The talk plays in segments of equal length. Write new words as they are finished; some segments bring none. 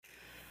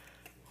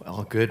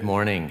Well, good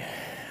morning.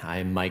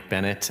 I'm Mike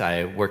Bennett.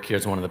 I work here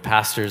as one of the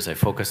pastors. I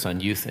focus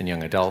on youth and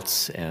young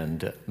adults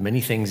and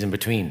many things in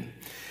between.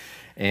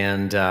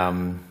 And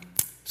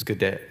it's good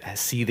to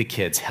see the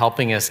kids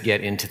helping us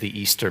get into the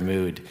Easter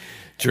mood.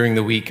 During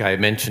the week, I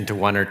mentioned to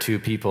one or two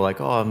people, like,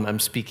 oh, I'm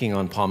speaking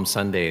on Palm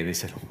Sunday. They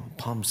said,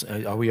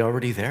 are we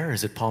already there?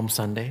 Is it Palm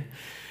Sunday?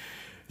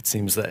 It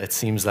seems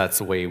that's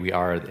the way we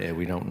are.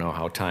 We don't know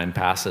how time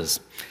passes.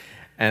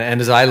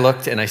 And as I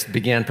looked and I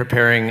began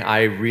preparing,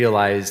 I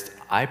realized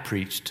I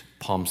preached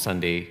Palm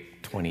Sunday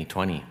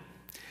 2020.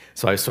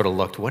 So I sort of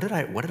looked, what did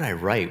I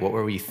write? What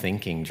were we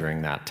thinking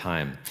during that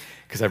time?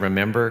 Because I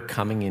remember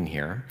coming in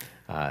here,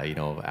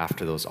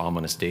 after those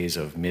ominous days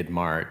of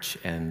mid-March,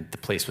 and the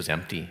place was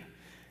empty.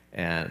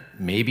 And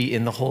maybe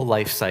in the whole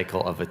life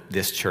cycle of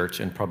this church,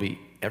 and probably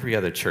every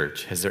other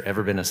church, has there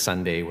ever been a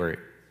Sunday where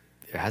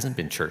there hasn't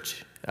been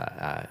church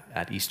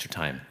at Easter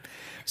time?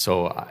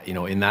 So,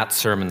 in that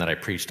sermon that I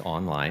preached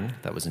online,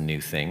 that was a new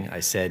thing,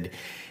 I said,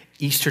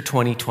 Easter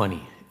 2020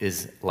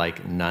 is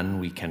like none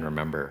we can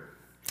remember.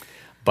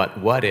 But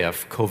what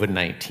if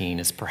COVID-19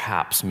 is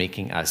perhaps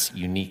making us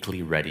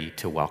uniquely ready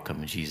to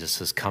welcome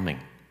Jesus' coming?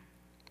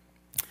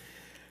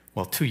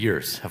 Well, 2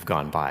 years have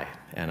gone by,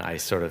 and I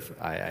said,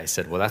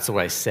 well, that's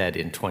what I said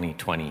in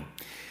 2020.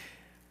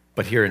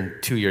 But here in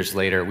 2 years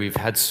later, we've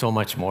had so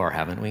much more,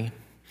 haven't we?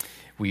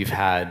 We've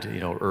had,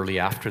 early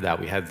after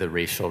that, we had the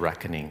racial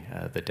reckoning,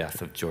 the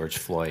death of George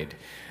Floyd.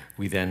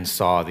 We then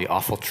saw the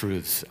awful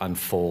truths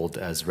unfold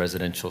as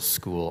residential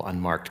school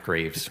unmarked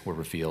graves were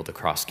revealed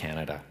across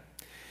Canada.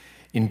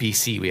 In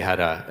BC, we had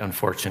an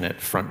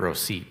unfortunate front row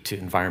seat to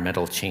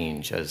environmental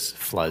change as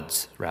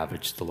floods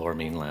ravaged the Lower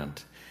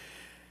Mainland.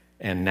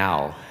 And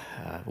now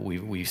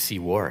we see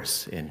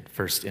wars,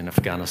 first in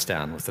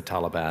Afghanistan with the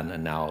Taliban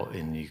and now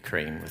in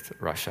Ukraine with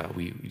Russia.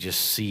 We just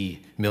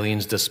see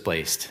millions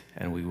displaced,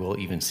 and we will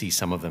even see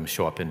some of them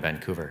show up in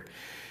Vancouver.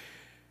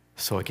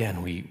 So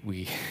again,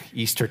 we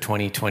Easter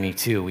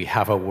 2022, we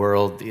have a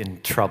world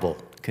in trouble,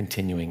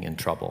 continuing in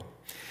trouble.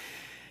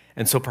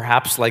 And so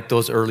perhaps like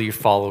those early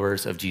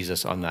followers of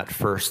Jesus on that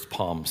first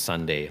Palm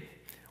Sunday,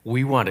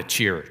 we want to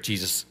cheer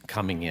Jesus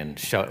coming in.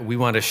 We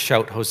want to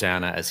shout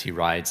Hosanna as he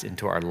rides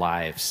into our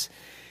lives.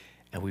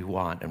 And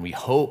we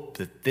hope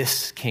that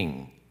this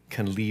King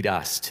can lead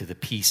us to the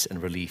peace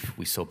and relief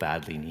we so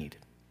badly need.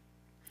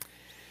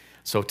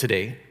 So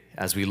today,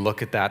 as we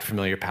look at that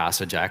familiar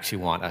passage, I actually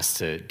want us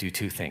to do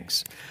two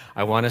things.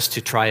 I want us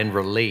to try and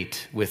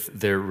relate with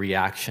the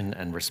reaction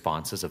and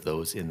responses of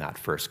those in that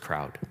first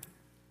crowd,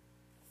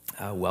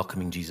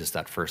 welcoming Jesus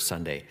that first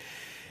Sunday.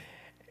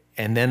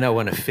 And then I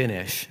want to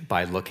finish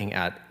by looking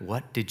at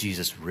what did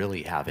Jesus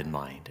really have in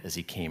mind as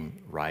he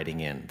came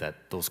riding in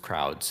that those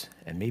crowds,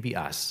 and maybe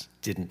us,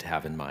 didn't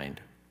have in mind.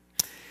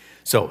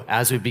 So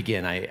as we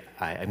begin,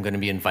 I'm going to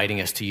be inviting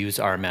us to use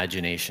our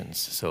imaginations.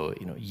 So,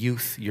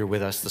 youth, you're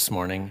with us this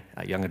morning,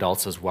 young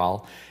adults as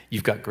well.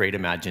 You've got great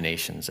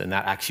imaginations, and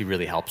that actually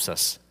really helps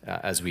us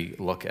as we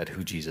look at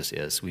who Jesus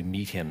is. We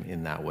meet him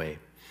in that way.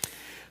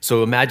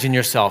 So imagine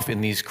yourself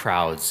in these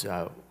crowds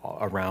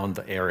around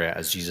the area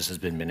as Jesus has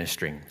been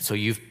ministering. So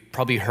you've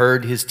probably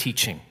heard his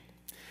teaching.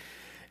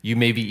 You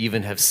maybe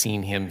even have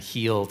seen him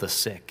heal the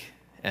sick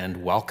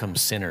and welcome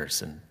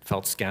sinners and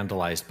felt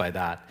scandalized by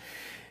that.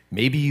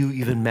 Maybe you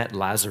even met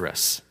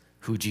Lazarus,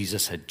 who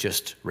Jesus had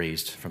just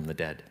raised from the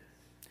dead.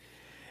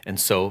 And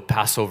so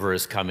Passover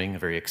is coming, a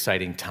very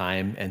exciting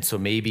time. And so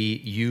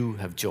maybe you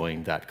have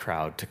joined that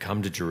crowd to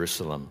come to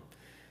Jerusalem.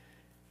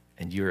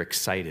 And you're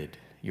excited.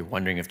 You're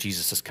wondering if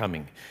Jesus is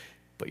coming,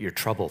 but you're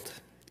troubled.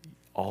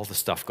 All the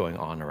stuff going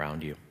on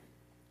around you.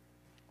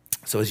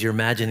 So as you're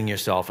imagining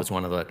yourself as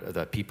one of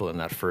the people in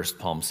that first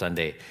Palm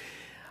Sunday,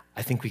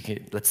 I think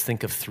let's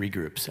think of three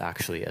groups,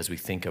 actually, as we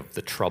think of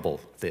the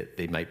trouble that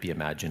they might be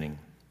imagining.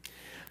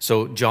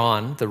 So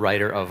John, the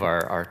writer of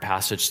our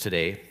passage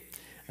today,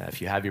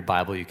 if you have your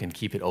Bible, you can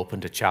keep it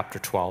open to chapter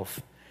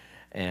 12.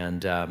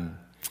 And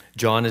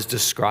John is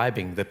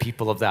describing the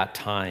people of that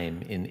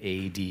time in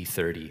AD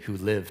 30 who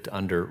lived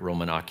under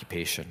Roman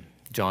occupation.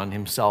 John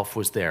himself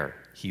was there.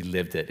 He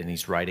lived it, and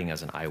he's writing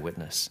as an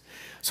eyewitness.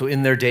 So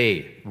in their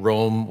day,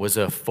 Rome was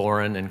a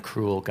foreign and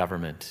cruel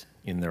government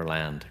in their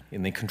land,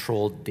 and they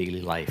controlled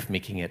daily life,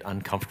 making it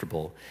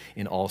uncomfortable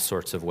in all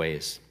sorts of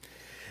ways.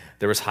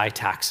 There was high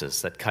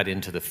taxes that cut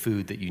into the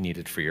food that you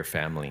needed for your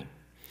family.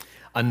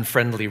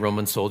 Unfriendly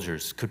Roman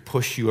soldiers could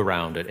push you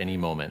around at any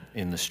moment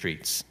in the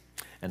streets,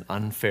 and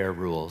unfair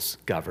rules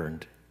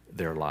governed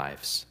their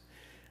lives.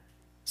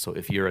 So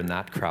if you're in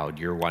that crowd,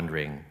 you're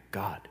wondering,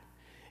 God,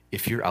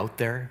 if you're out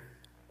there,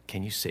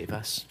 can you save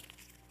us?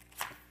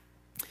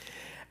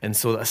 And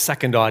so a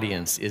second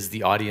audience is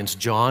the audience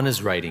John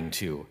is writing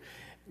to,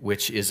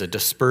 which is a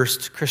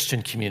dispersed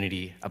Christian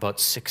community about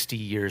 60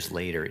 years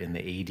later in the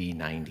AD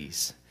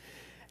 90s,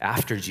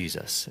 after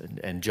Jesus.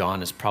 And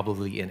John is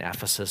probably in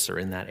Ephesus or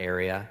in that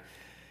area.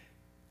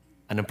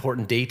 An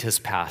important date has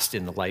passed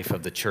in the life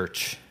of the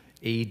church,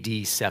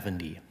 AD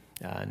 70.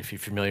 And if you're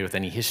familiar with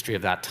any history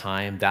of that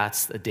time,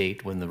 that's the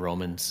date when the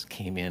Romans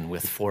came in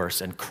with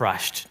force and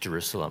crushed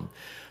Jerusalem,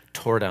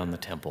 tore down the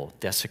temple,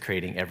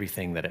 desecrating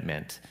everything that it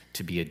meant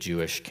to be a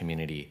Jewish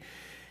community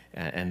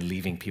and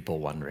leaving people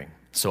wondering.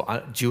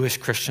 So Jewish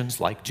Christians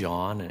like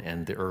John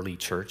and the early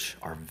church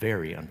are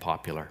very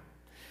unpopular.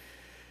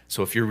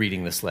 So if you're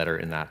reading this letter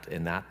in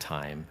that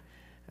time,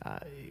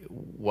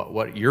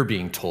 what you're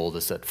being told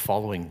is that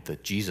following the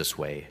Jesus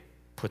way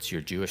puts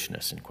your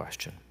Jewishness in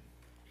question.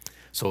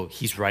 So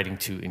he's writing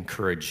to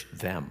encourage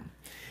them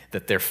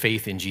that their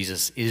faith in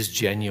Jesus is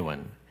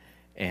genuine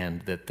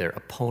and that their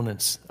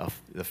opponents of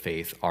the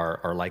faith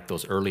are like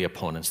those early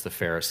opponents, the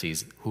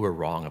Pharisees, who were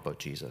wrong about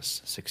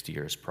Jesus 60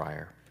 years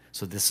prior.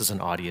 So this is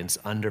an audience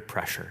under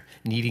pressure,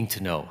 needing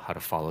to know how to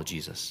follow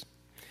Jesus.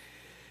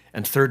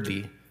 And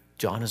thirdly,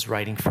 John is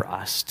writing for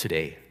us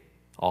today,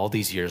 all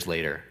these years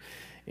later.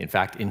 In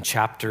fact, in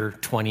chapter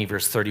 20,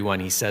 verse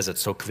 31, he says it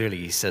so clearly.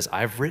 He says,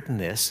 I've written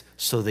this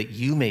so that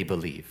you may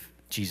believe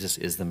Jesus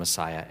is the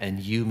Messiah and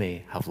you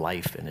may have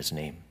life in his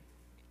name.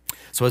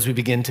 So as we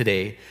begin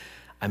today,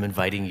 I'm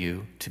inviting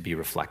you to be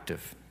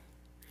reflective.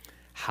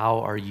 How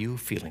are you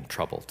feeling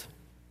troubled?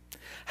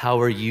 How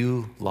are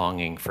you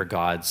longing for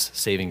God's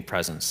saving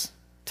presence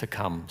to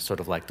come, sort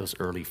of like those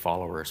early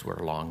followers were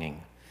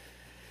longing?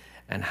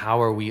 And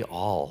how are we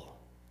all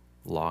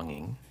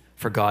longing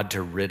for God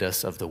to rid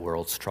us of the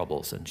world's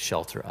troubles and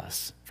shelter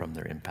us from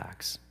their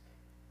impacts?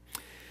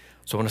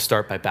 So I want to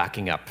start by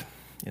backing up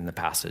in the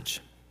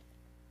passage.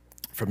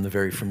 From the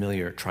very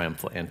familiar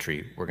triumphal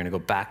entry, we're going to go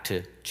back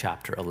to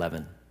chapter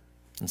 11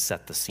 and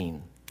set the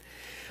scene.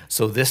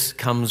 So this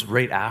comes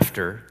right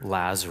after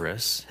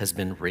Lazarus has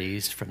been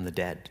raised from the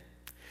dead.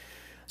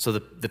 So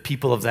the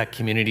people of that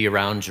community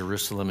around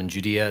Jerusalem and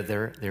Judea,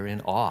 they're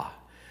in awe.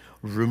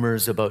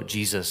 Rumors about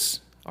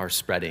Jesus are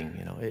spreading.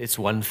 You know, it's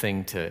one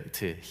thing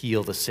to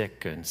heal the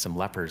sick and some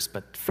lepers,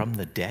 but from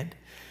the dead,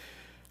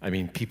 I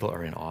mean, people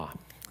are in awe.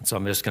 So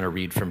I'm just going to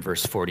read from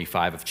verse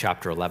 45 of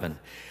chapter 11.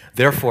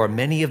 Therefore,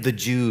 many of the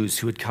Jews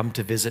who had come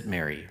to visit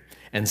Mary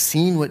and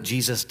seen what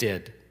Jesus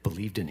did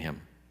believed in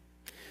him.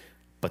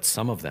 But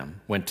some of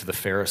them went to the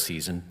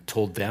Pharisees and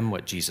told them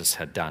what Jesus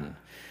had done.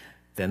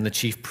 Then the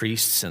chief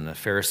priests and the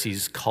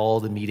Pharisees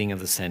called a meeting of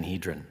the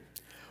Sanhedrin.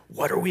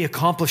 What are we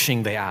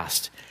accomplishing? They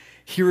asked.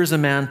 Here is a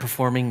man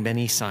performing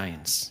many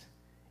signs.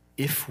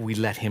 If we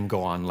let him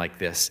go on like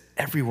this,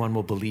 everyone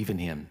will believe in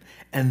him.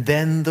 And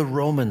then the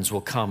Romans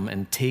will come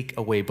and take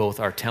away both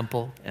our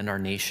temple and our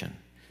nation.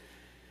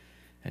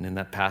 And in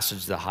that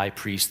passage, the high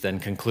priest then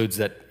concludes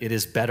that it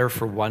is better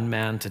for one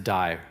man to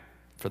die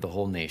for the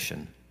whole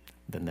nation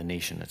than the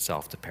nation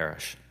itself to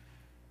perish.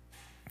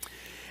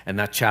 And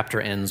that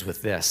chapter ends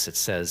with this. It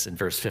says in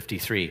verse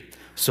 53,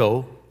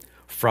 so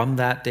from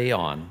that day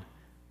on,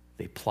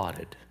 they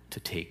plotted to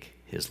take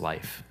his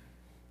life.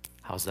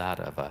 How's that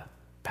of a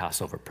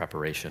Passover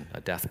preparation, a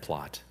death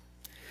plot?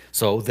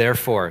 So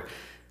therefore,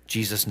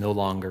 Jesus no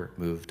longer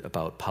moved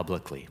about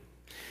publicly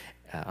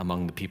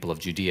among the people of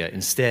Judea.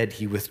 Instead,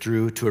 he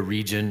withdrew to a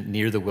region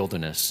near the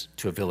wilderness,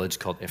 to a village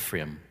called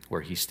Ephraim,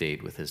 where he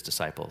stayed with his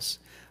disciples.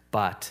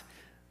 But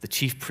the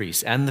chief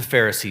priests and the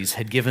Pharisees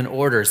had given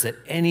orders that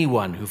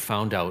anyone who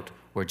found out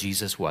where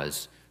Jesus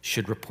was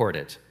should report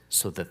it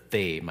so that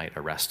they might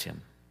arrest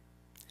him.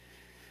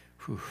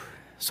 Whew.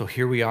 So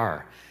here we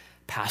are,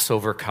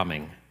 Passover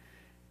coming,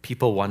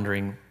 people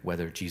wondering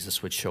whether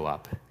Jesus would show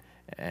up,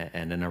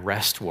 and an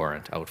arrest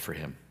warrant out for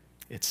him.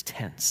 It's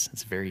tense.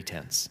 It's very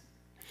tense.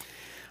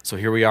 So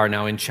here we are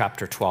now in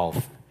chapter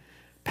 12.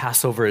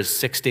 Passover is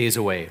 6 days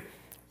away.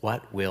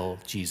 What will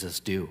Jesus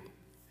do?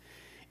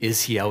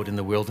 Is he out in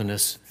the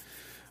wilderness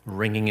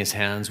wringing his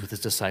hands with his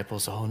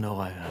disciples? Oh no,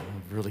 I've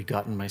really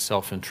gotten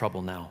myself in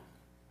trouble now.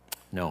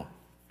 No.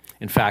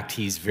 In fact,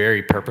 he's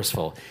very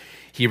purposeful.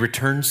 He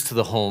returns to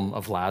the home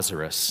of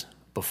Lazarus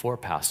before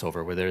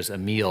Passover, where there's a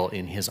meal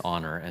in his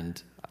honor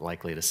and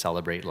likely to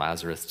celebrate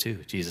Lazarus too.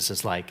 Jesus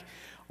is like,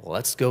 well,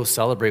 let's go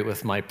celebrate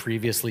with my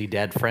previously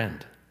dead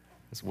friend.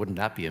 Wouldn't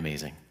that be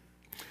amazing?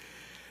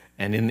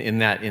 And in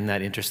that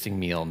interesting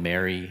meal,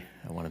 Mary,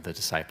 one of the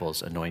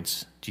disciples,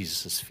 anoints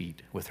Jesus'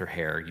 feet with her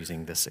hair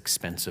using this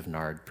expensive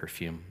nard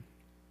perfume.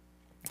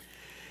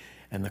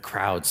 And the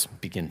crowds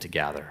begin to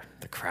gather.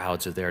 The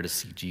crowds are there to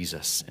see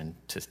Jesus and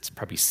to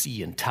probably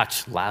see and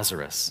touch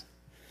Lazarus.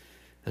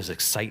 There's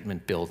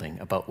excitement building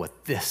about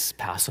what this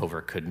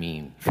Passover could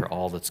mean for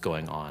all that's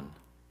going on.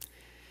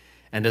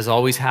 And as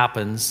always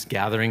happens,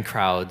 gathering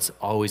crowds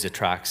always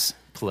attracts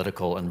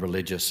political and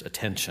religious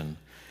attention.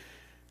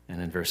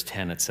 And in verse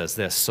 10 it says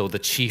this, so the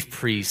chief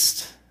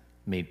priest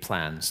made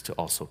plans to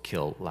also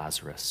kill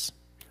Lazarus.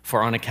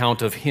 For on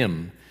account of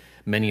him,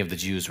 many of the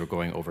Jews were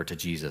going over to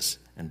Jesus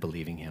and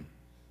believing him.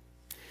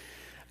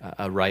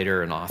 A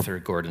writer and author,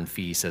 Gordon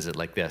Fee, says it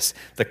like this,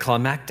 the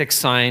climactic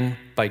sign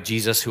by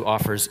Jesus who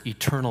offers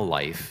eternal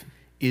life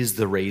is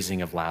the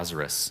raising of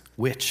Lazarus,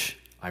 which,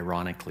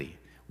 ironically,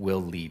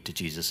 will lead to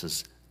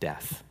Jesus'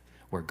 death,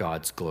 where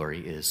God's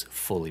glory is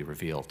fully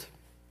revealed.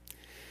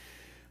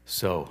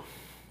 So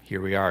here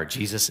we are.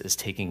 Jesus is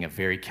taking a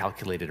very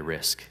calculated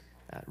risk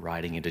at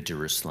riding into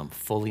Jerusalem,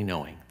 fully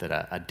knowing that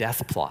a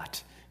death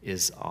plot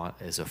is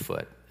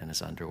afoot and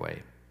is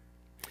underway.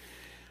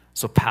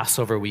 So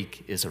Passover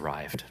week is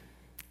arrived.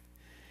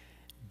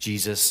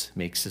 Jesus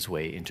makes his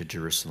way into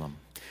Jerusalem.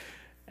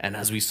 And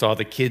as we saw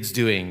the kids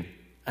doing,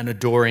 an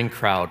adoring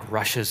crowd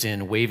rushes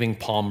in, waving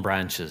palm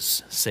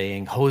branches,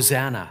 saying,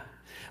 "Hosanna!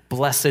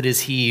 Blessed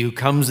is he who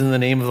comes in the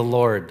name of the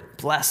Lord.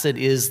 Blessed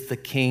is the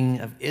King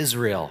of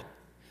Israel."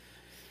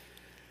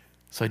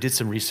 So I did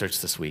some research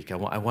this week.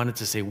 I wanted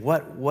to say,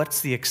 what's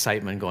the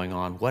excitement going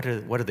on? What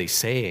are they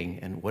saying,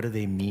 and what do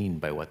they mean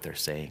by what they're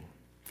saying?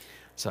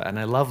 And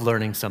I love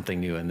learning something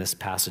new, and this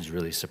passage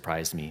really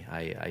surprised me.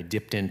 I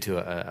dipped into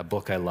a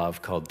book I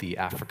love called the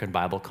African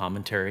Bible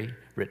Commentary,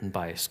 written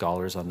by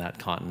scholars on that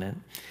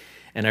continent.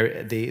 And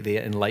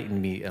they enlightened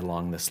me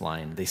along this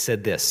line. They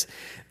said this: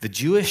 the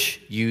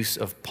Jewish use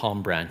of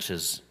palm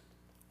branches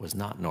was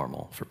not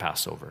normal for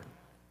Passover.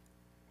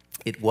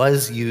 It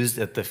was used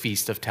at the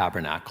Feast of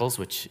Tabernacles,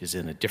 which is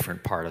in a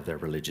different part of their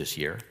religious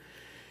year.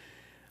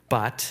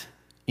 But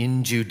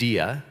in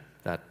Judea,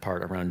 that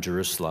part around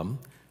Jerusalem,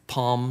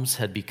 palms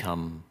had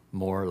become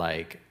more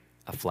like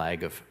a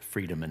flag of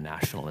freedom and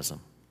nationalism.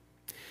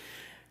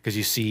 Because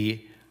you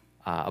see,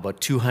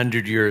 about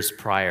 200 years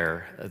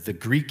prior, the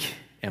Greek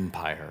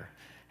Empire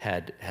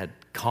had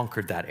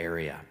conquered that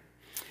area.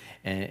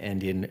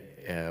 And in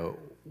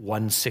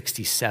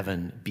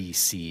 167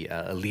 BC,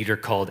 a leader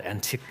called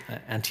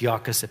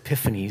Antiochus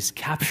Epiphanes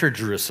captured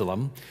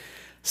Jerusalem,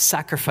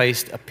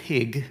 sacrificed a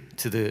pig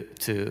to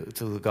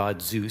the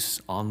god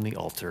Zeus on the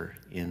altar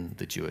in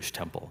the Jewish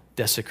temple,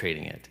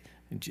 desecrating it.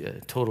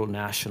 Total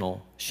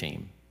national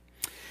shame.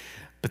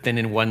 But then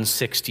in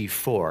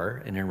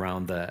 164, and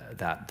around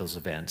those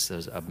events,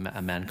 there's a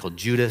man called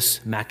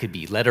Judas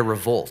Maccabee led a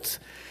revolt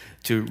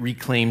to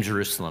reclaim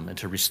Jerusalem and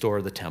to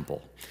restore the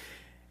temple.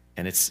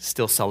 And it's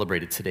still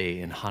celebrated today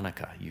in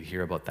Hanukkah. You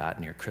hear about that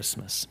near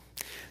Christmas.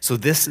 So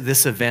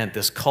this event,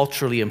 this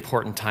culturally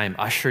important time,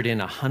 ushered in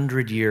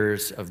 100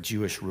 years of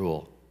Jewish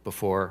rule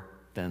before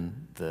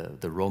then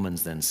the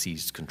Romans then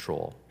seized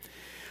control.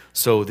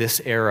 So this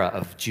era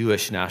of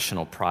Jewish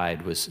national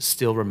pride was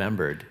still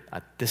remembered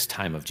at this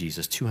time of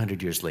Jesus,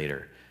 200 years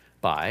later,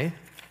 by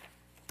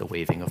the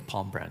waving of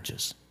palm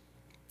branches.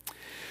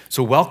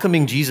 So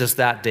welcoming Jesus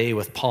that day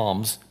with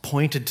palms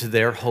pointed to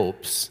their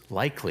hopes,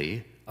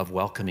 likely, of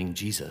welcoming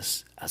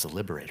Jesus as a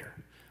liberator,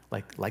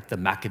 like the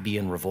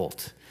Maccabean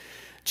revolt.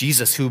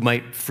 Jesus who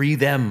might free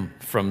them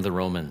from the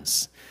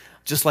Romans,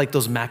 just like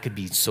those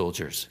Maccabee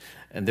soldiers.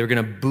 And they're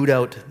going to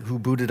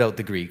booted out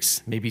the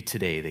Greeks. Maybe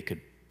today they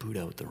could boot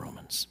out the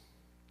Romans.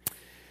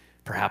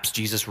 Perhaps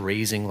Jesus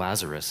raising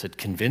Lazarus had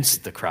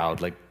convinced the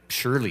crowd, like,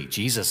 surely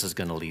Jesus is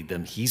going to lead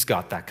them. He's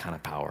got that kind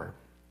of power.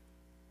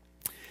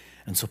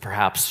 And so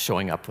perhaps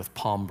showing up with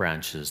palm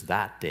branches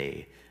that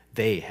day,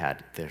 they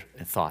had their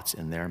thoughts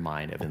in their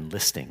mind of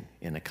enlisting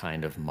in a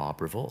kind of mob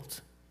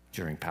revolt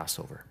during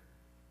Passover.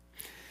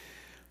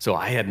 So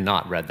I had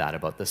not read that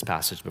about this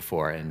passage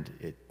before,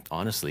 and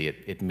honestly,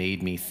 it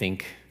made me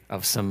think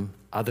of some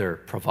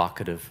other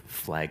provocative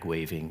flag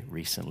waving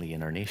recently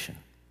in our nation.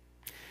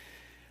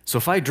 So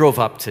if I drove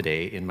up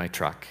today in my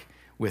truck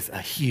with a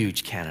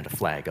huge Canada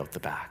flag out the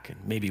back and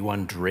maybe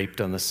one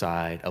draped on the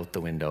side out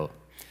the window,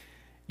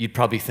 you'd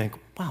probably think,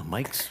 wow,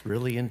 Mike's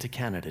really into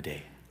Canada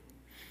Day.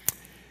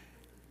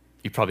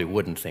 You probably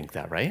wouldn't think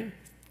that, right?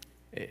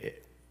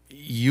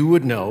 You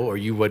would know, or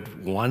you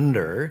would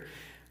wonder,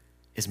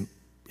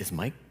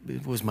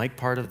 was Mike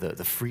part of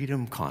the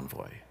Freedom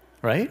Convoy?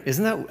 Right?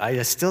 Isn't that, I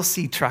still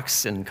see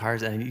trucks and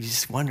cars, and you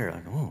just wonder,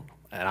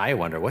 and I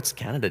wonder, what's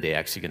Canada Day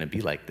actually going to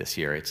be like this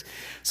year?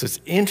 So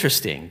it's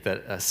interesting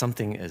that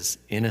something as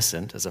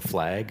innocent as a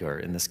flag, or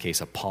in this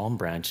case, a palm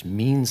branch,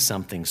 means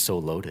something so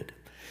loaded.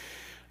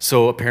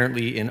 So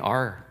apparently in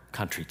our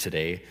country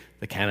today,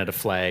 the Canada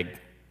flag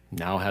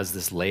now has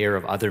this layer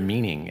of other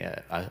meaning,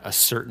 a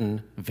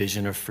certain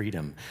vision of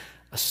freedom,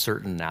 a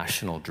certain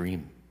national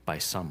dream by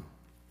some.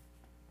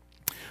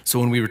 So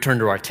when we return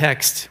to our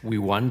text, we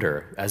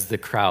wonder, as the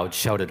crowd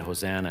shouted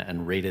Hosanna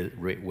and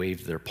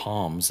waved their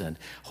palms, and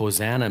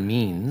Hosanna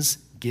means,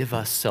 give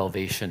us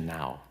salvation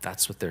now.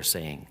 That's what they're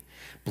saying.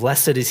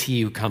 Blessed is he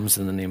who comes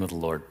in the name of the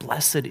Lord.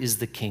 Blessed is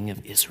the King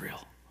of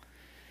Israel.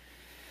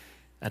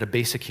 At a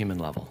basic human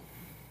level,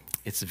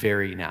 it's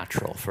very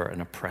natural for an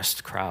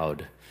oppressed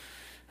crowd,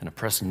 an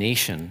oppressed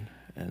nation,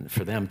 and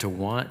for them to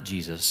want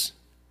Jesus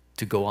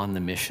to go on the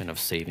mission of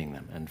saving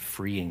them and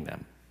freeing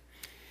them.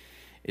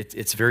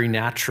 It's very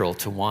natural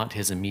to want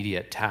his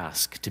immediate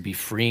task, to be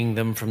freeing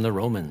them from the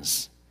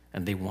Romans,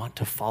 and they want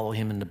to follow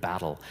him into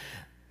battle.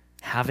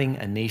 Having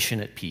a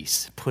nation at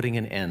peace, putting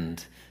an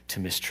end to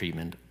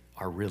mistreatment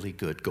are really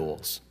good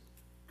goals.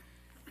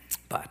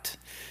 But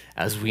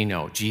as we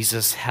know,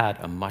 Jesus had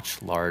a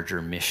much larger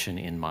mission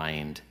in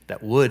mind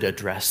that would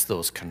address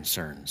those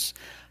concerns.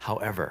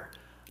 However,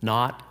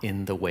 not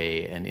in the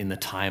way and in the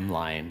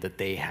timeline that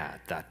they had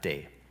that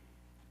day.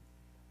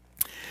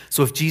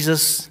 So if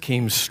Jesus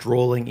came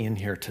strolling in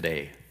here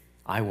today,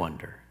 I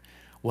wonder,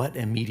 what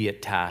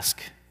immediate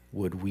task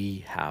would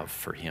we have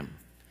for him?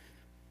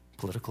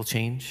 Political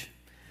change,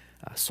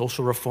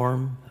 social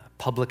reform,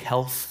 public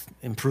health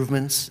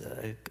improvements,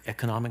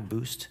 economic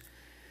boost?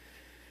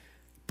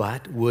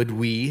 But would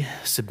we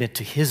submit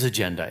to his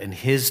agenda and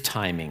his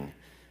timing?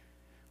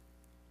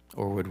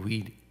 Or would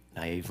we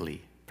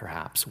naively,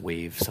 perhaps,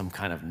 wave some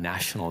kind of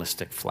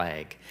nationalistic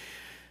flag,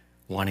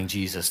 wanting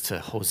Jesus to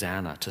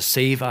Hosanna, to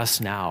save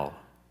us now,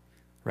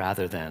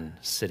 rather than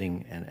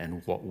sitting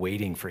and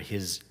waiting for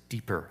his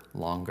deeper,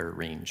 longer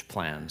range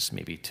plans,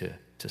 maybe to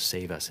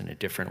save us in a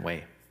different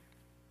way?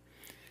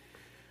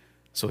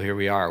 So here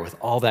we are with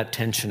all that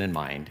tension in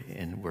mind,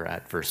 and we're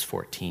at verse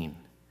 14.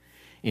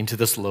 Into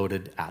this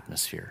loaded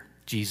atmosphere,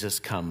 Jesus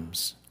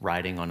comes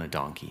riding on a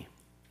donkey.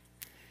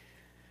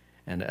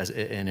 And as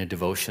in a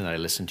devotion that I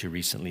listened to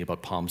recently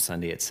about Palm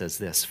Sunday, it says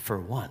this: for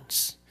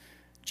once,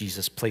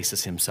 Jesus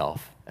places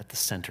himself at the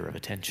center of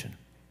attention.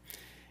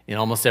 In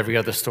almost every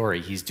other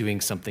story, he's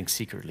doing something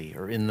secretly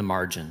or in the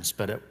margins.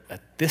 But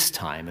at this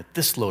time, at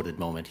this loaded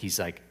moment, he's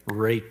like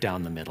right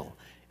down the middle,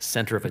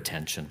 center of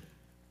attention.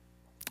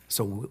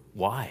 So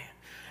why?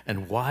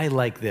 And why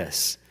like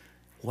this?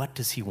 What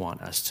does he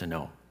want us to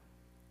know?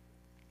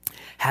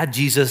 Had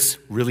Jesus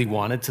really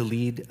wanted to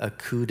lead a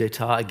coup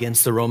d'etat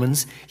against the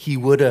Romans, he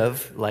would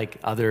have, like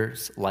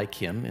others like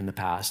him in the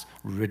past,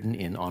 ridden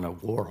in on a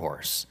war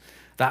horse.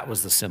 That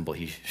was the symbol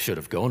he should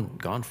have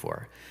gone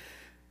for.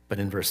 But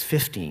in verse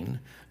 15,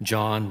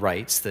 John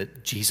writes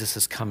that Jesus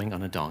is coming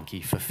on a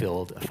donkey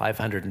fulfilled a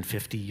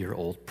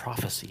 550-year-old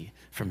prophecy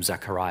from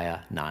Zechariah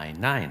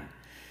 9:9.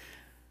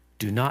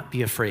 Do not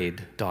be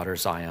afraid, daughter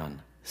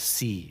Zion.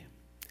 See,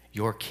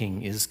 your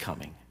king is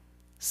coming,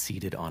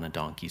 seated on a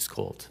donkey's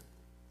colt.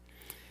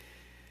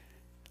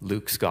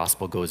 Luke's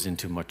gospel goes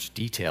into much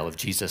detail of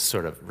Jesus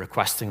sort of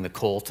requesting the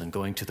colt and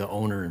going to the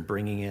owner and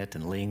bringing it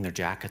and laying their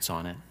jackets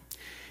on it.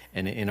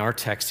 And in our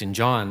text in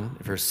John,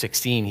 verse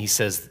 16, it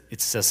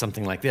says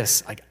something like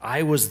this: like,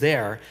 I was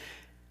there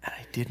and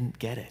I didn't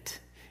get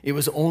it. It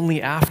was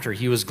only after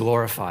he was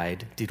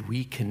glorified did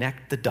we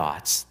connect the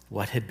dots,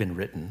 what had been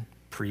written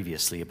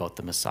previously about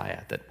the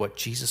Messiah, that what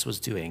Jesus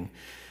was doing,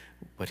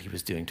 what he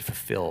was doing to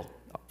fulfill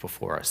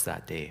before us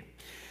that day.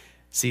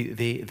 See,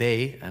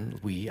 they and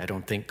we, I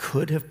don't think,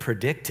 could have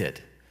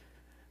predicted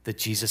that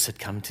Jesus had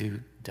come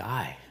to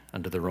die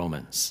under the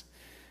Romans,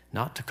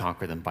 not to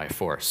conquer them by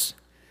force.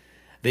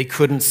 They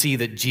couldn't see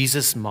that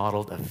Jesus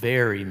modeled a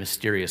very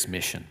mysterious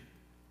mission.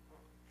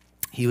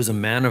 He was a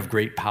man of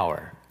great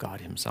power, God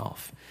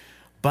himself,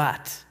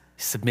 but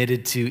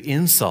submitted to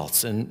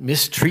insults and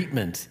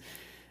mistreatment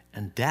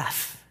and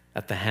death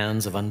at the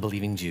hands of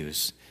unbelieving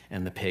Jews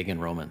and the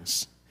pagan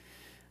Romans.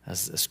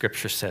 As the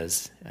scripture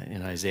says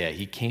in Isaiah,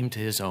 he came to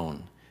his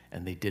own,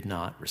 and they did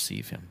not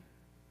receive him.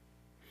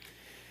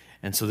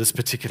 And so this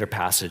particular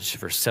passage,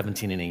 verse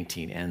 17 and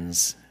 18,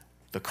 ends.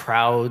 The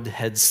crowd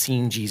had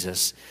seen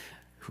Jesus,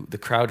 the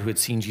crowd who had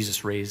seen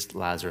Jesus raise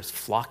Lazarus,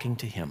 flocking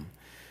to him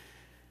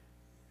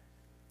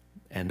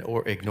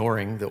or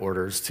ignoring the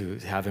orders to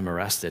have him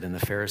arrested. And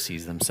the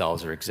Pharisees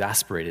themselves are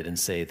exasperated and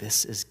say,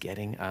 this is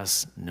getting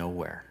us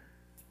nowhere.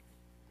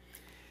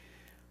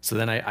 So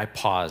then I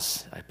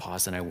pause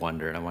and I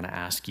wonder, and I want to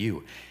ask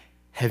you,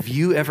 have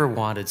you ever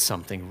wanted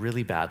something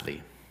really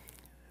badly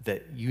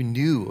that you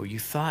knew or you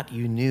thought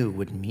you knew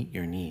would meet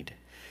your need?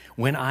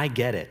 When I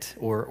get it,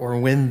 or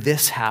when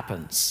this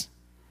happens,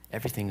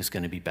 everything is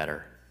going to be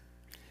better.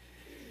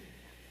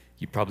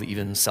 You probably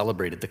even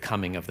celebrated the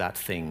coming of that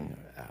thing,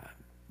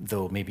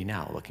 though maybe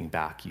now, looking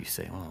back, you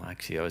say, well,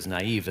 actually, I was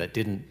naive. That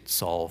didn't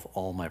solve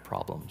all my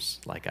problems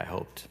like I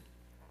hoped.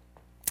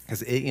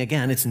 Because,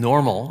 again, it's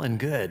normal and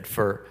good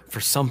for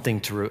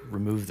something to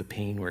remove the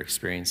pain we're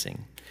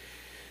experiencing.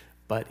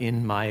 But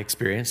in my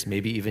experience,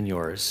 maybe even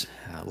yours,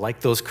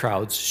 like those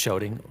crowds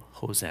shouting,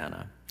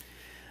 Hosanna,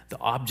 the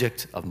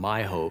object of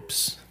my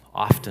hopes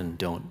often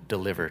don't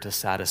deliver to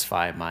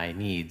satisfy my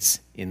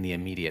needs in the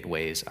immediate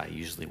ways I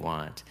usually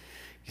want.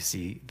 You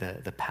see,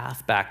 the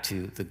path back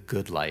to the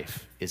good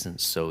life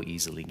isn't so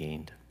easily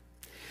gained.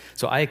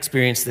 So I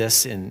experienced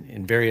this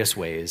in various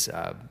ways,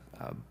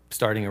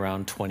 starting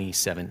around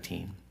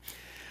 2017.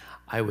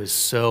 I was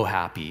so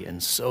happy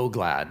and so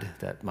glad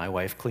that my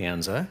wife,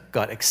 Cleanza,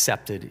 got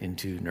accepted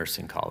into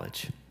nursing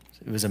college.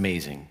 It was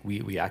amazing.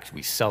 We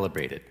actually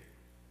celebrated.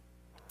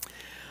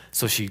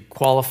 So she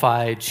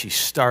qualified, she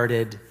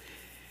started.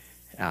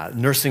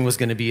 Nursing was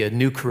going to be a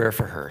new career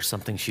for her,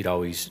 something she'd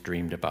always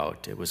dreamed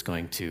about. It was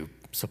going to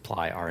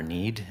supply our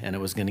need, and it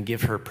was going to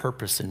give her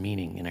purpose and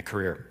meaning in a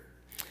career.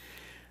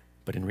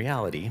 But in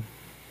reality,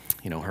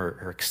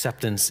 her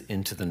acceptance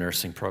into the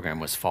nursing program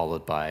was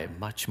followed by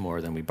much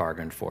more than we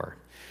bargained for.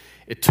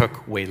 It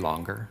took way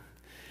longer.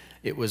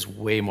 It was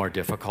way more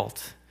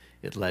difficult.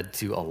 It led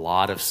to a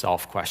lot of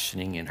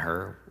self-questioning in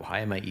her. Why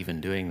am I even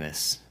doing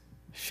this?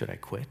 Should I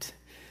quit?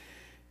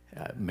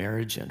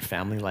 Marriage and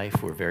family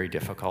life were very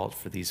difficult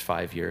for these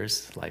 5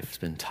 years. Life's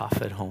been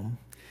tough at home.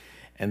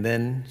 And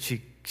then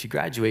she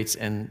graduates,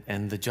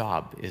 and the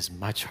job is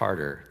much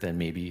harder than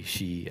maybe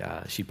she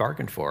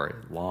bargained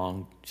for.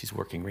 She's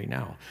working right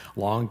now.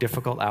 Long,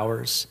 difficult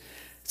hours.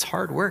 It's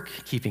hard work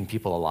keeping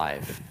people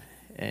alive.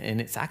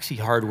 And it's actually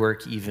hard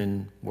work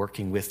even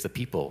working with the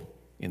people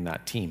in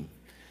that team.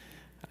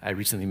 I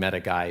recently met a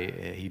guy,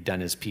 he'd done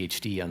his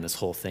PhD on this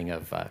whole thing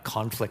of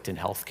conflict in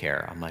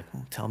healthcare. I'm like,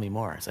 well, tell me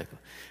more. It's like,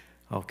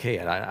 okay,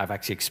 and I've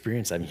actually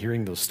experienced, I'm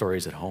hearing those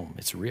stories at home.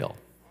 It's real.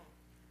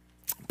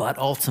 But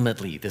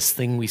ultimately, this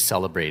thing we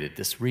celebrated,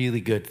 this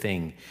really good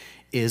thing,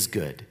 is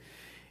good.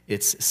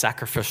 It's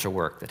sacrificial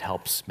work that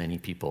helps many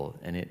people,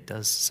 and it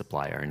does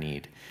supply our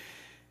need.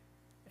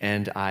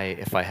 And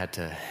if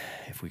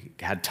we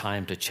had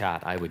time to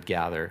chat, I would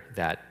gather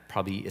that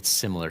probably it's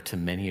similar to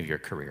many of your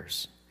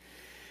careers.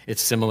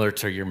 It's similar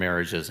to your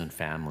marriages and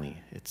family.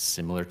 It's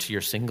similar to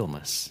your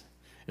singleness.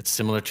 It's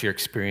similar to your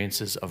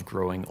experiences of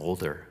growing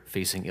older,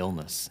 facing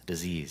illness,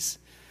 disease,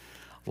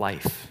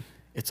 life.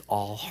 It's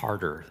all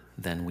harder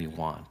than we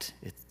want.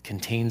 It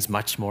contains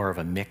much more of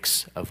a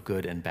mix of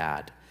good and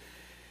bad.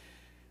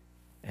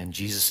 And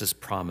Jesus'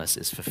 promise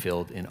is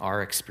fulfilled in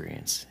our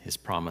experience, his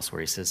promise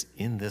where he says,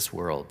 in this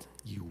world,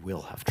 you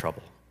will have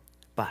trouble,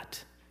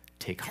 but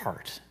take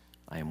heart,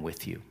 I am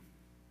with you.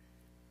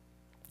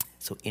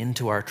 So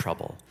into our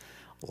trouble,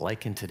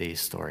 like in today's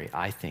story,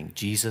 I think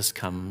Jesus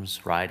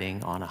comes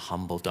riding on a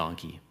humble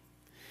donkey.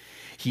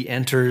 He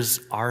enters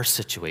our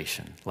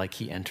situation like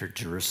he entered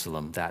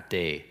Jerusalem that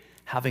day,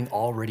 having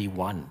already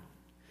won.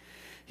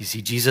 You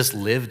see, Jesus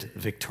lived a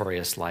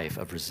victorious life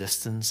of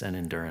resistance and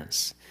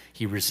endurance.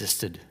 He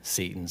resisted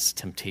Satan's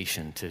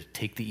temptation to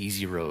take the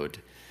easy road,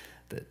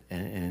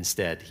 and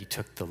instead he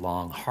took the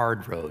long,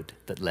 hard road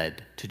that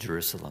led to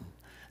Jerusalem.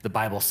 The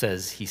Bible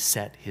says he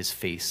set his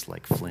face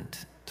like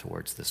flint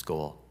towards this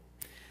goal.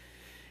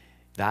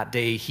 That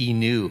day he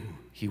knew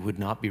he would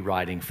not be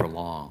riding for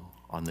long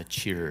on the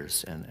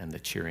cheers and the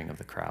cheering of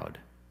the crowd.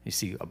 You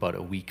see, about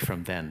a week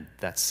from then,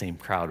 that same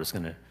crowd was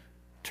going to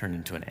turn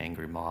into an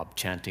angry mob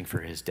chanting for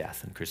his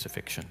death and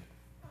crucifixion.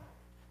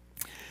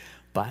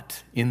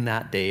 But on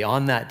that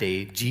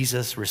day,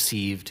 Jesus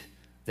received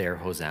their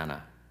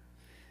Hosanna.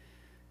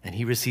 And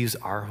he receives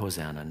our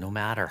Hosanna, no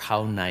matter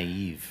how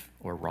naive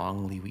or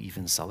wrongly we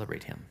even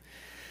celebrate him.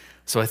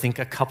 So I think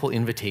a couple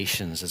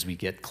invitations as we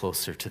get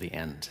closer to the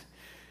end.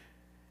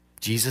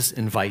 Jesus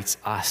invites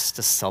us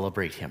to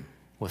celebrate him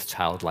with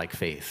childlike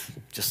faith,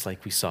 just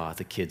like we saw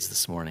the kids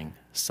this morning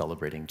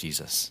celebrating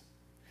Jesus.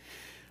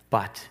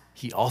 But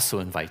he also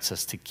invites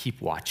us to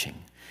keep watching.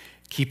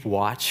 Keep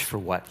watch for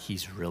what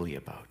he's really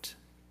about.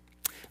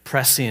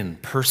 Press in,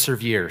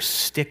 persevere,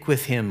 stick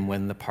with him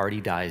when the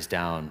party dies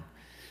down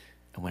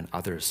and when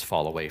others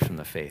fall away from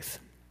the faith.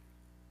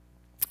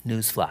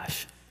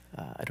 Newsflash,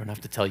 I don't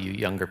have to tell you,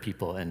 younger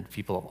people and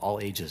people of all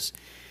ages,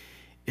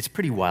 it's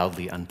pretty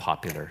wildly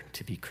unpopular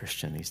to be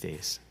Christian these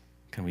days.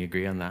 Can we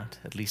agree on that?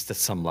 At least at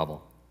some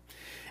level.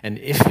 And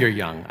if you're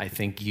young, I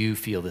think you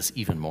feel this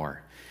even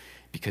more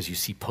because you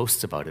see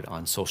posts about it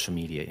on social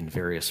media in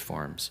various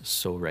forms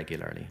so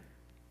regularly.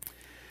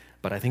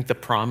 But I think the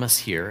promise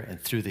here and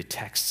through the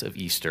texts of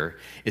Easter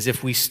is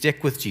if we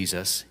stick with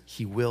Jesus,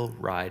 he will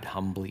ride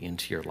humbly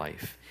into your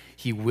life.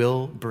 He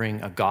will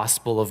bring a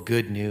gospel of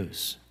good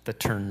news that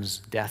turns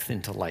death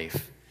into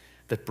life,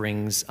 that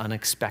brings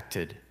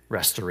unexpected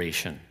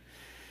restoration.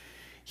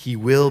 He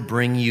will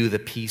bring you the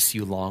peace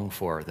you long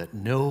for that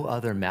no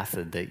other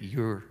method that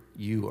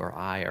you or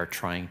I are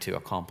trying to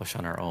accomplish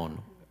on our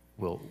own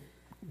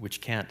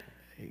which can't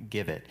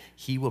give it.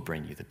 He will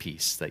bring you the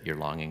peace that you're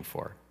longing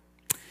for.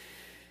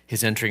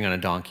 His entering on a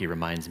donkey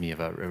reminds me of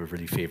a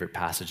really favorite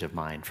passage of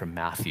mine from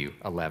Matthew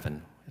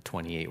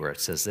 11:28, where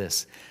it says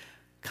this,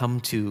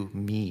 "Come to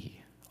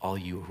me, all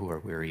you who are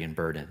weary and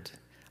burdened.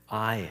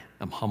 I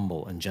am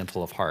humble and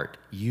gentle of heart.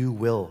 You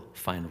will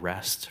find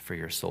rest for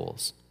your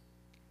souls."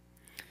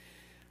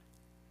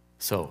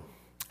 So,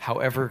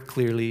 however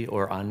clearly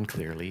or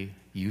unclearly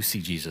you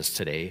see Jesus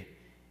today,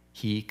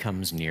 he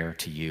comes near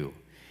to you.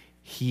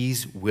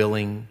 He's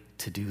willing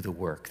to do the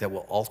work that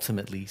will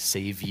ultimately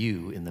save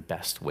you in the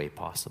best way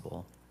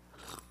possible.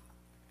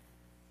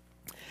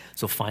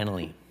 So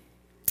finally,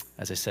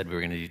 as I said, we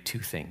were going to do two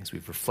things.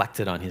 We've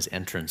reflected on his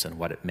entrance and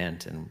what it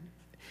meant.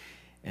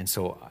 And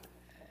so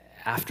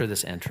after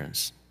this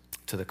entrance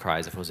to the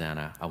cries of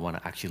Hosanna, I want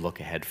to actually look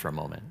ahead for a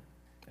moment,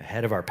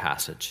 ahead of our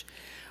passage,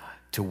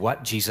 to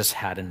what Jesus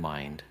had in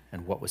mind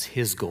and what was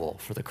his goal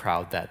for the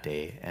crowd that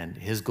day and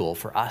his goal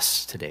for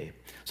us today.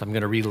 So I'm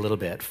going to read a little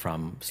bit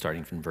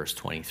starting from verse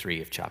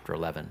 23 of chapter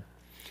 11.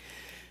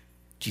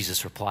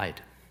 Jesus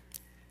replied,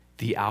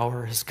 "The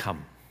hour has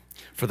come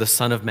for the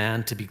Son of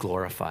Man to be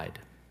glorified.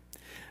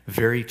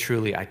 Very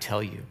truly, I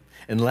tell you,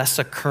 unless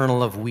a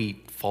kernel of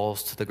wheat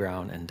falls to the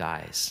ground and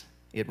dies,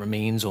 it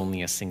remains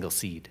only a single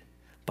seed.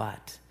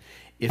 But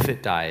if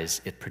it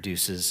dies, it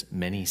produces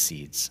many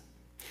seeds.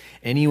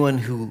 Anyone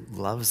who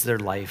loves their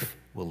life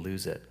will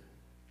lose it,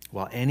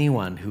 while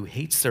anyone who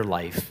hates their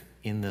life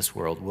in this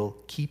world will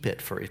keep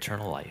it for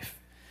eternal life.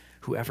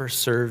 Whoever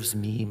serves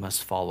me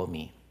must follow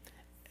me,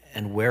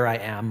 and where I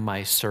am,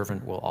 my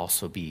servant will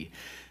also be.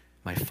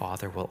 My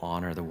Father will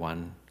honor the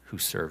one who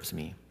serves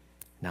me.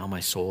 Now my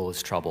soul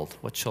is troubled.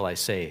 What shall I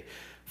say?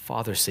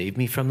 Father, save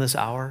me from this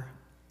hour?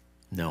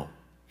 No,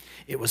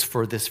 it was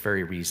for this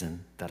very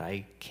reason that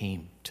I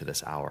came to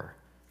this hour.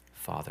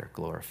 Father,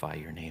 glorify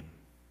your name."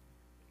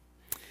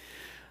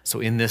 So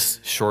in this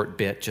short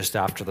bit, just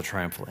after the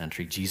triumphal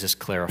entry, Jesus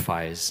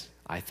clarifies,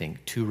 I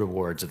think, two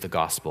rewards of the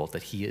gospel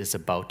that he is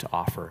about to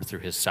offer through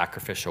his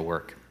sacrificial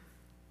work.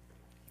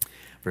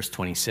 Verse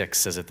 26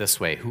 says it this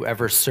way: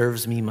 "Whoever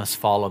serves me must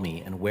follow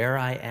me, and where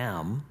I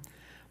am,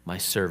 my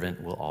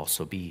servant will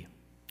also be."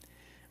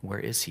 Where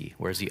is he?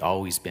 Where has he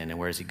always been, and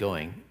where is he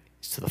going?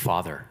 It's to the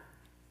Father.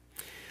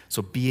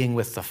 So being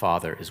with the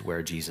Father is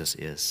where Jesus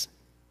is.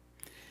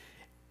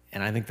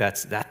 And I think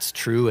that's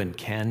true and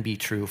can be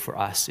true for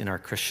us in our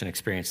Christian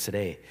experience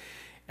today.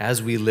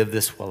 As we live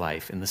this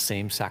life in the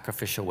same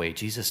sacrificial way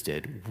Jesus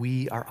did,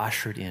 we are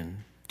ushered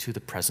in to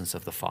the presence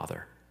of the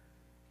Father.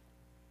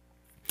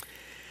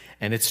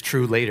 And it's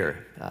true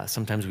later.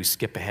 Sometimes we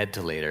skip ahead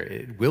to later.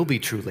 It will be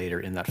true later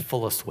in that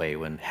fullest way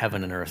when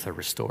heaven and earth are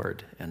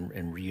restored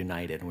and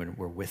reunited, when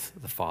we're with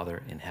the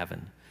Father in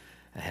heaven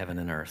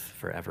and earth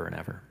forever and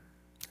ever.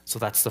 So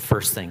that's the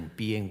first thing,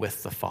 being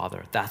with the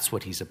Father. That's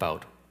what he's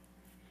about.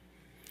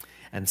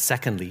 And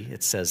secondly,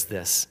 it says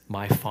this: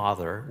 "My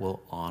Father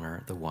will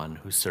honor the one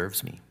who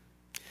serves me."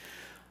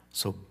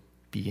 So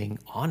being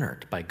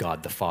honored by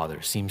God the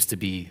Father seems to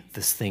be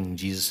this thing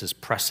Jesus is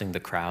pressing the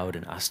crowd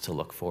and us to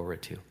look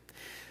forward to.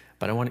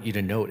 But I want you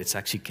to note it's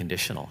actually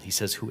conditional. He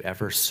says,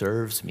 "Whoever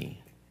serves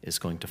me is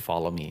going to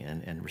follow me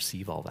and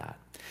receive all that."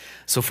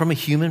 So from a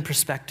human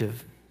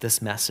perspective,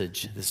 this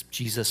message, this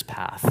Jesus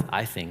path,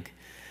 I think,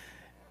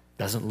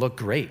 doesn't look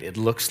great. It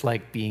looks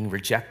like being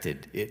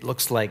rejected. It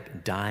looks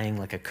like dying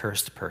like a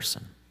cursed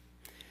person.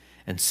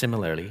 And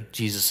similarly,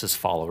 Jesus'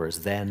 followers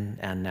then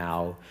and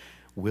now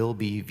will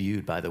be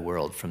viewed by the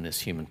world from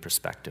this human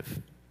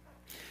perspective.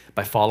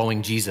 By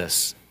following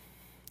Jesus,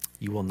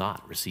 you will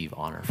not receive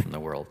honor from the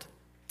world.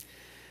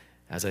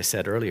 As I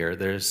said earlier,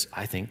 there's,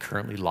 I think,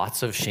 currently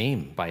lots of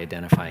shame by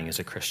identifying as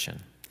a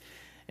Christian.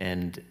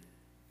 And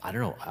I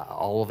don't know,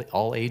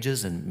 all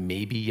ages and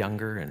maybe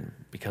younger, and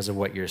because of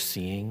what you're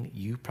seeing,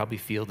 you probably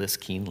feel this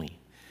keenly.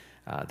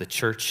 The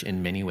church,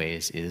 in many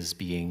ways, is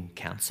being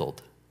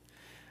canceled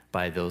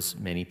by those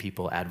many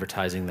people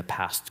advertising the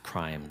past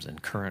crimes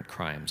and current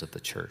crimes of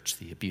the church,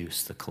 the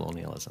abuse, the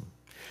colonialism.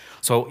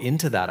 So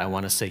into that, I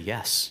want to say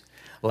yes.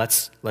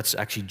 Let's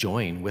actually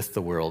join with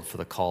the world for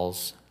the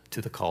calls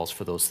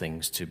for those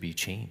things to be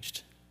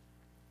changed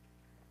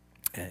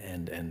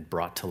and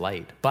brought to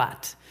light.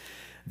 But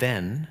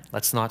then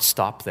let's not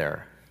stop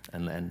there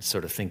and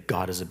sort of think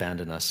God has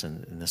abandoned us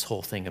and this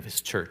whole thing of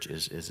his church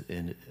is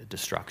in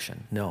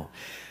destruction. No,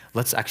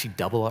 let's actually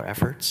double our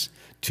efforts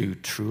to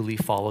truly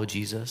follow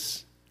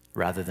Jesus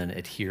rather than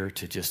adhere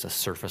to just a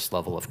surface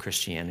level of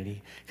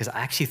Christianity. Because I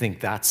actually think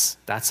that's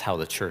how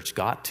the church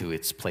got to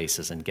its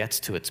places and gets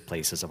to its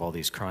places of all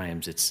these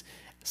crimes. It's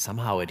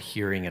somehow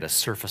adhering at a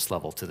surface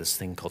level to this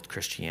thing called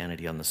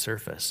Christianity on the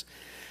surface,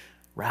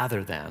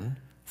 rather than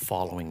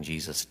following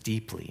Jesus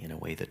deeply in a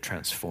way that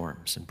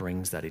transforms and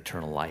brings that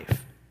eternal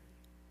life.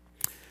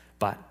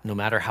 But no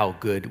matter how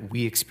good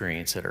we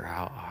experience it or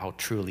how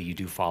truly you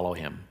do follow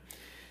him,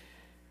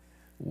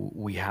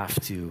 we have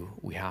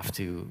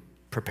to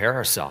prepare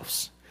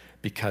ourselves,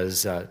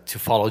 because to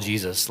follow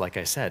Jesus, like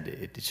I said,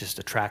 it just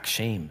attracts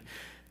shame.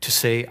 To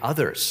say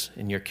others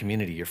in your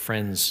community, your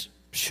friends,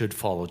 should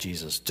follow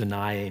Jesus,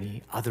 deny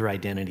any other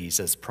identities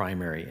as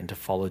primary, and to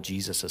follow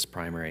Jesus as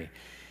primary,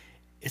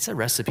 it's a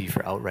recipe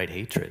for outright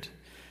hatred.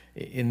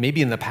 And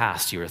maybe in the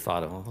past you were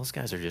thought, oh, those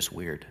guys are just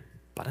weird.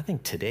 But I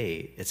think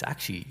today, it's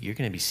actually, you're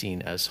going to be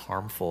seen as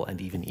harmful and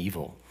even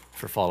evil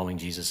for following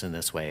Jesus in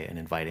this way and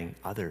inviting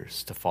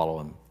others to follow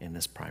him in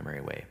this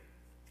primary way.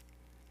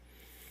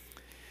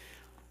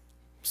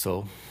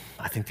 So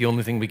I think the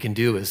only thing we can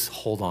do is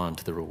hold on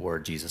to the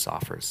reward Jesus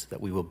offers, that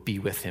we will be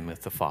with him,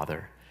 with the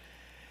Father,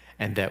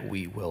 and that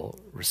we will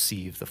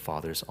receive the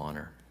Father's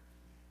honor.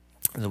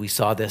 And we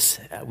saw this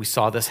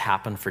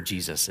happen for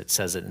Jesus. It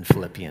says it in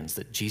Philippians,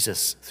 that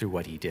Jesus, through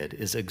what he did,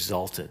 is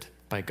exalted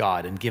by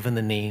God and given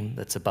the name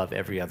that's above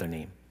every other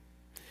name.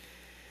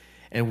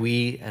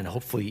 And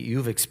hopefully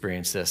you've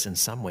experienced this in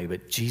some way,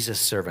 but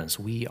Jesus' servants,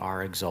 we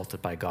are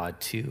exalted by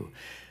God too.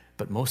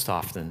 But most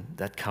often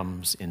that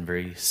comes in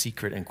very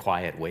secret and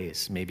quiet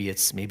ways. Maybe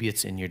it's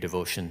in your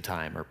devotion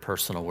time or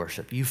personal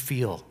worship. You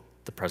feel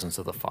the presence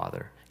of the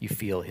Father. You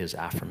feel his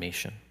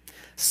affirmation.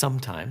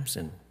 Sometimes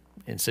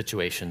in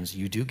situations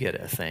you do get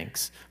a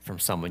thanks from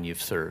someone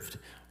you've served,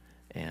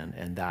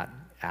 and that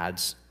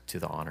adds to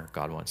the honor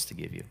God wants to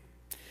give you.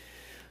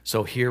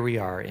 So here we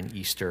are in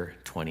Easter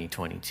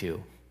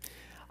 2022.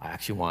 I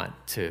actually want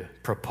to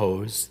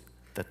propose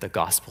that the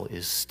gospel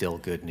is still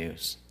good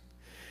news.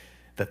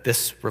 That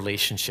this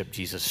relationship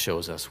Jesus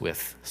shows us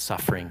with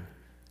suffering,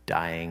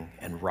 dying,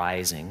 and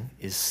rising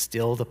is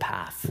still the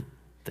path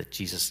that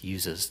Jesus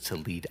uses to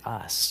lead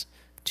us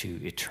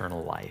to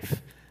eternal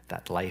life.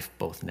 That life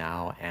both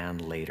now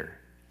and later,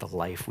 the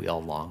life we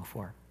all long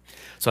for.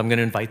 So I'm going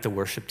to invite the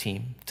worship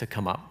team to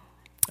come up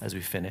as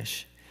we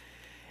finish.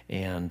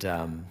 And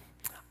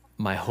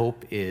my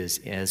hope is,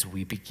 as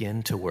we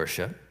begin to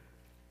worship,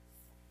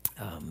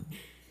 you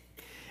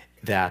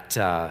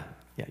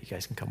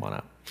guys can come on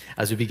up.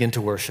 As we begin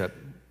to worship,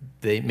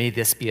 may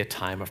this be a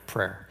time of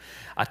prayer,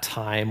 a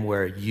time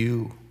where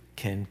you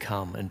can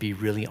come and be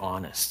really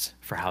honest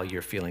for how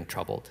you're feeling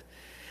troubled,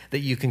 that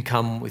you can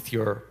come with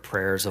your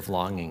prayers of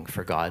longing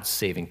for God's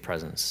saving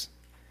presence,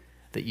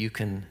 that you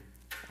can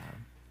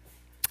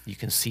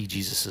see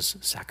Jesus'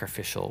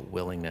 sacrificial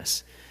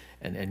willingness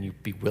and you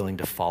be willing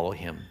to follow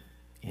him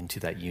into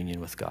that union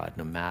with God,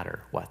 no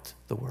matter what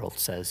the world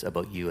says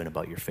about you and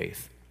about your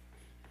faith.